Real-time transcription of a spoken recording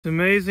It's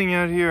amazing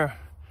out here.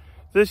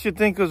 This you'd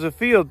think was a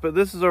field, but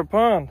this is our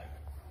pond.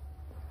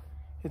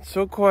 It's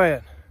so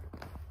quiet.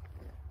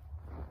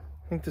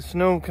 I think the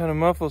snow kind of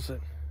muffles it.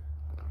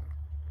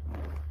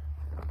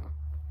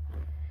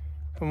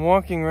 I'm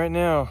walking right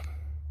now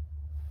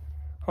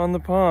on the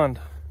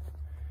pond,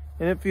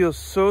 and it feels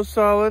so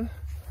solid.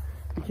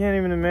 You can't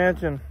even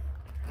imagine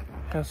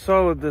how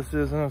solid this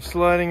is, and I'm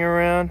sliding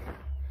around.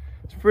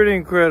 It's pretty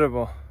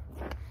incredible.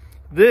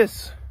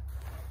 This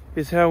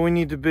is how we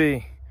need to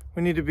be.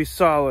 We need to be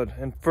solid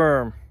and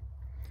firm.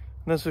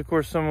 Unless, of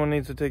course, someone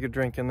needs to take a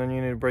drink, and then you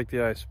need to break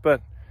the ice.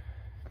 But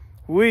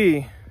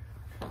we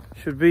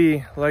should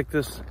be like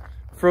this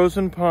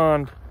frozen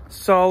pond,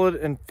 solid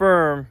and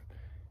firm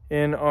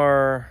in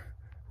our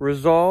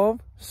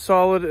resolve,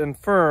 solid and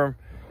firm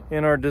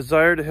in our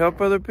desire to help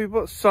other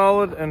people,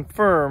 solid and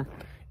firm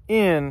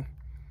in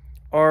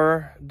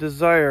our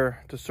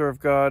desire to serve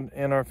God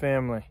and our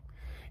family.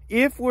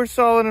 If we're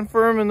solid and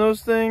firm in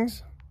those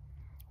things,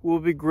 we'll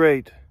be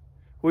great.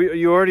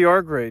 You already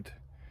are great,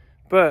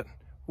 but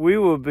we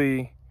will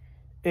be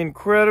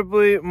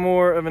incredibly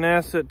more of an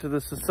asset to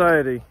the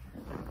society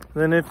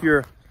than if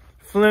you're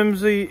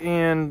flimsy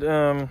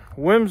and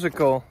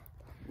whimsical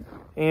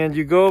and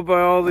you go by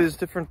all these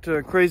different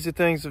crazy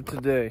things of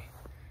today.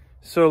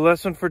 So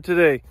lesson for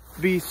today,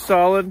 be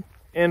solid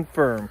and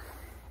firm.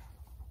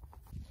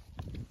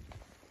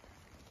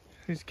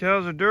 These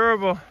cows are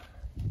durable.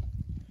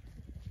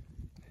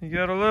 You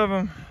gotta love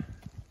them.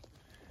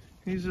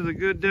 These are the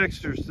good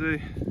Dexters.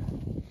 They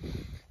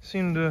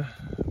seem to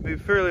be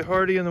fairly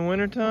hardy in the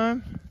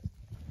wintertime.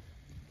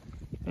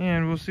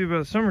 And we'll see about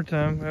the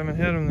summertime. I haven't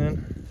had them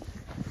then.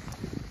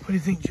 What do you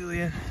think,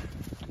 Juliet?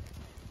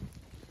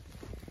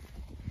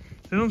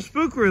 They don't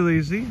spook real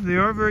easy. They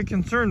are very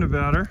concerned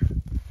about her.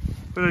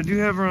 But I do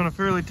have her on a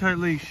fairly tight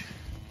leash.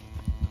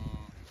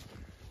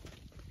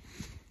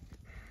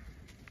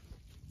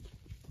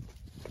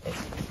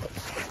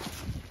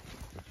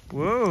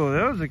 Whoa,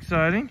 that was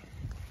exciting.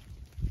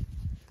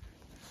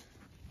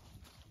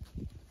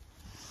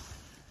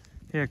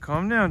 Yeah,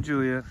 calm down,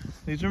 Juliet.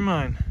 These are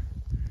mine.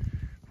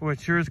 Boy, it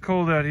sure is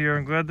cold out here.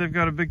 I'm glad they've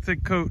got a big,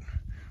 thick coat.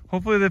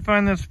 Hopefully they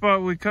find that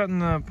spot we cut in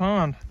the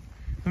pond.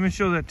 Let me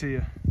show that to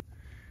you.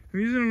 I'm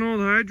using an old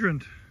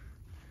hydrant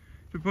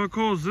to poke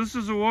holes. This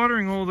is a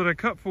watering hole that I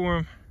cut for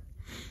them.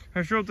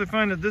 I sure hope they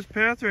find that this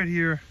path right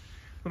here,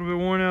 a little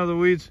bit worn out of the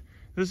weeds,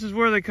 this is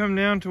where they come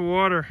down to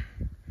water.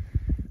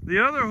 The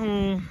other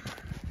hole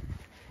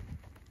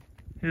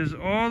is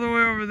all the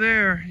way over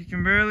there. You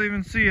can barely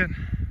even see it.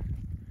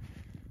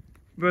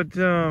 But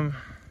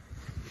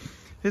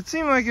it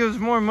seemed like it was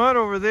more mud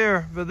over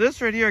there. But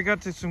this right here, I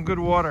got to some good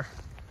water.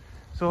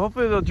 So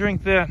hopefully they'll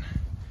drink that.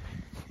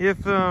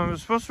 If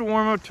it's supposed to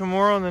warm up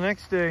tomorrow and the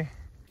next day,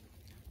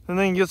 then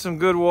they can get some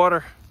good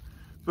water.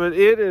 But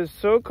it is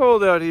so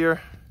cold out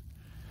here.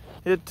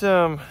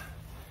 Yeah,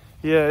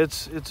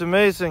 it's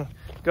amazing.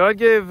 God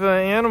gave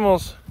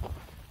animals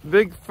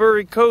big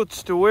furry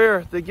coats to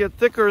wear. They get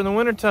thicker in the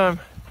wintertime.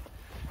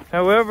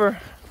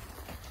 However,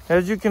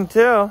 as you can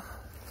tell,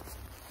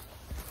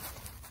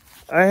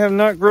 I have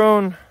not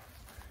grown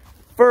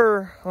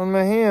fur on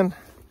my hand,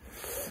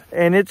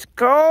 and it's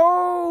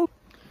cold.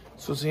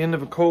 So it's the end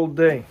of a cold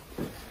day.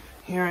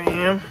 Here I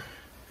am.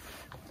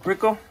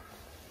 Prickle.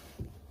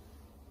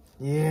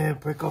 Yeah,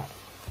 Prickle.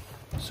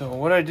 So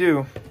what I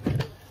do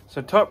is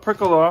I top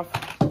Prickle off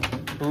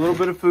a little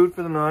bit of food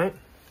for the night.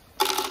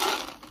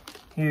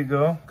 Here you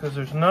go, because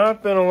there's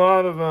not been a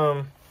lot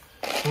of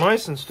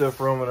mice and stuff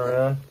roaming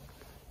around.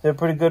 They're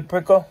pretty good,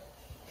 Prickle.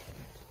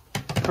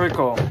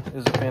 Prickle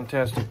is a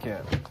fantastic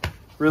cat.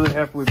 Really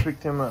happy we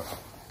picked him up.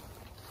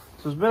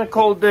 So it's been a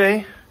cold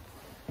day,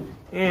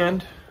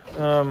 and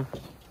I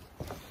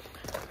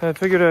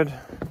figured I'd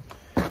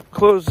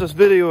close this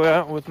video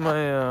out with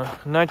my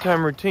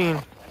nighttime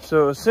routine.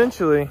 So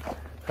essentially,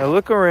 I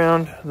look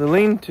around the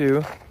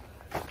lean-to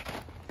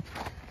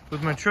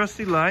with my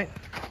trusty light.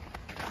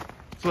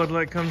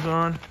 Floodlight comes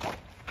on.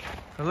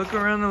 I look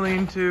around the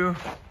lean-to,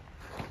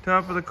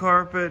 top of the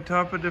carpet,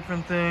 top of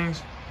different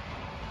things,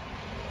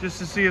 just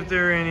to see if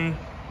there are any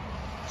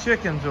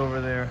chickens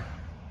over there.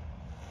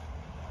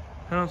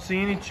 I don't see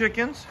any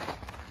chickens,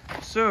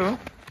 so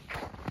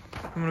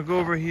I'm gonna go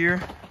over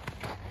here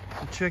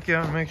and check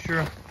out and make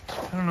sure.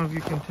 I don't know if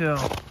you can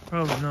tell,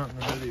 probably not in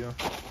the video.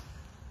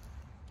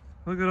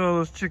 Look at all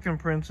those chicken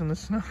prints in the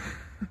snow.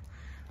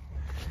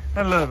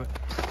 I love it.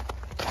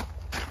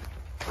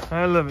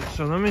 I love it.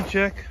 So let me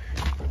check.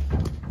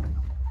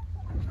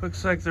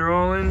 Looks like they're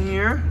all in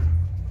here.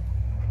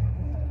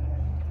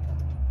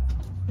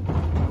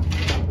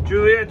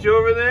 Juliet, you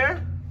over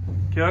there?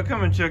 Okay, I'll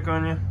come and check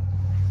on you.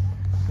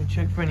 Let me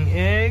check for any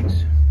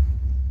eggs.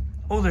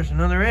 Oh, there's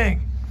another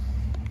egg.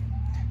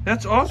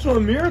 That's also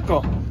a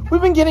miracle.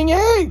 We've been getting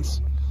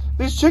eggs.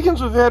 These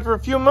chickens we've had for a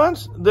few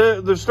months,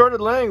 they've started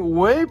laying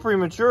way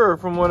premature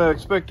from what I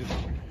expected.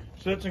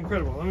 So that's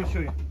incredible. Let me show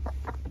you.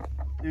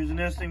 There's a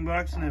nesting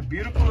box and a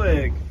beautiful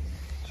egg.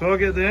 So I'll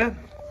get that.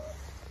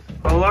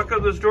 I'll lock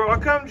up this door. I'll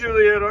come,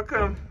 Juliet, I'll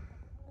come.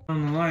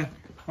 On the light.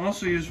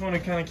 Also, you just want to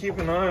kind of keep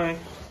an eye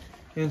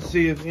and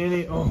see if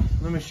any, oh,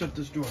 let me shut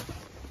this door.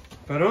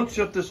 If I don't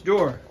shut this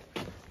door,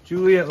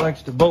 Juliet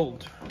likes to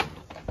bolt.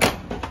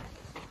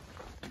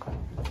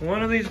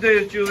 One of these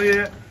days,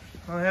 Juliet,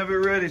 I'll have it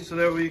ready so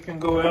that way you can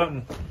go out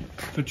and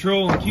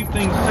patrol and keep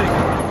things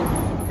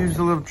safe. Here's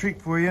a little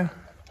treat for you.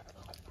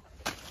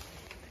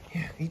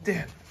 Yeah, eat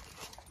that.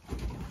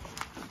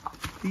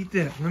 Eat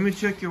that. Let me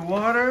check your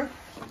water.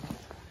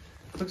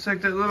 Looks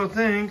like that little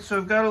thing. So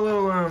I've got a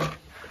little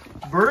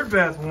bird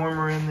bath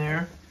warmer in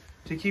there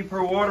to keep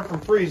her water from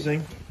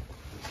freezing.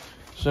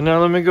 So now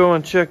let me go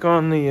and check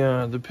on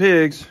the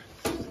pigs.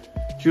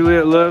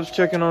 Juliet loves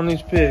checking on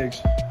these pigs.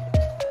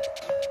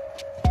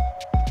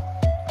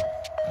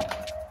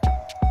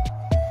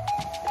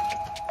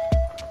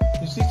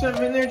 You see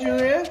something in there,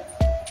 Juliet?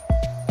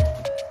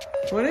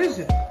 What is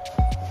it?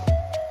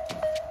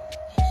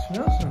 She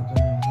smells something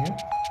in here.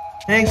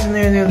 Eggs in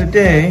there the other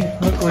day.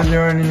 Luckily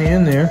there aren't any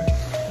in there.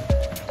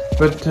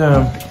 But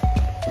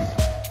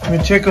let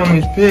me check on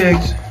these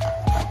pigs.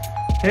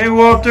 Hey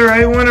Walter,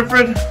 hey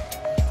Winifred. Oh,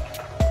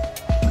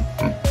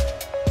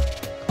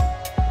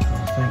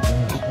 thank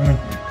goodness. I mean,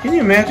 can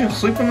you imagine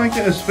sleeping like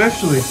that?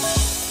 Especially,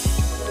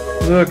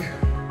 look,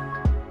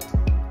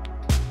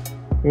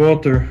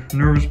 Walter,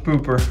 nervous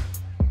pooper.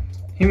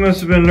 He must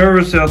have been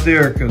nervous out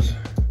there, cause,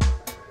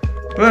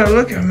 but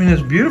look, I mean,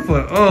 it's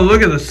beautiful. Oh,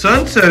 look at the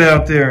sunset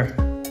out there.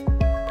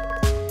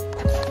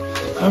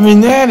 I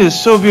mean, that is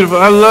so beautiful.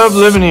 I love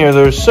living here.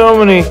 There's so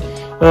many,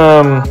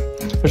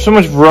 there's so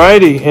much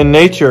variety in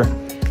nature.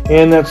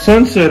 And that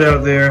sunset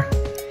out there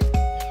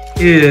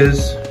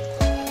is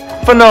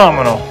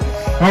phenomenal.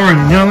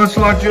 Alrighty, now let's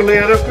lock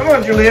Juliet up. Come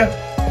on, Juliet.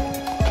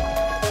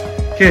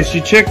 Okay,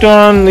 she checked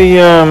on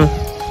the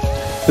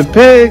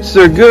pigs.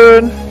 They're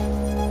good.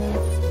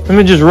 Let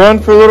me just run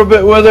for a little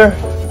bit with her.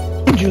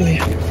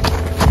 Juliet.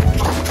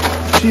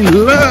 She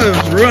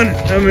loves running.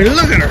 I mean,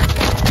 look at her.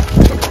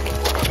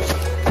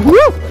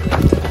 Woo!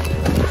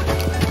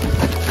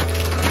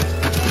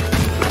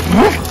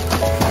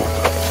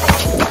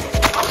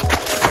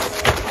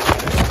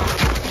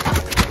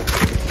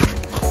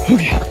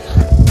 Okay.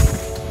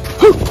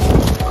 Woo.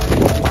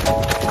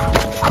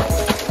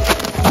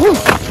 Woo.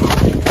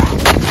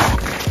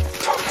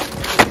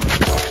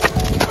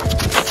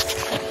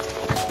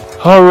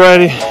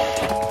 Alrighty,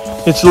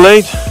 it's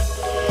late,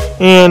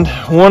 and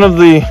one of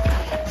the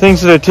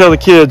things that I tell the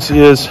kids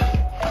is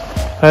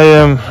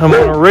I'm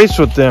on a race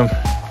with them.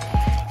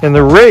 And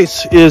the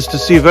race is to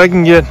see if I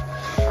can get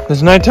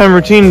this nighttime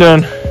routine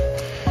done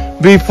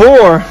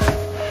before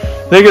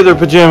they get their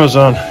pajamas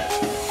on.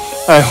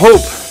 I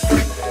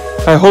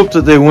hope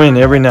that they win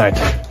every night.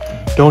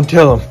 Don't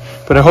tell them,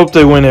 but I hope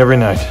they win every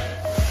night.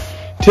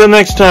 Till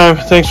next time,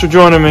 thanks for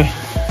joining me.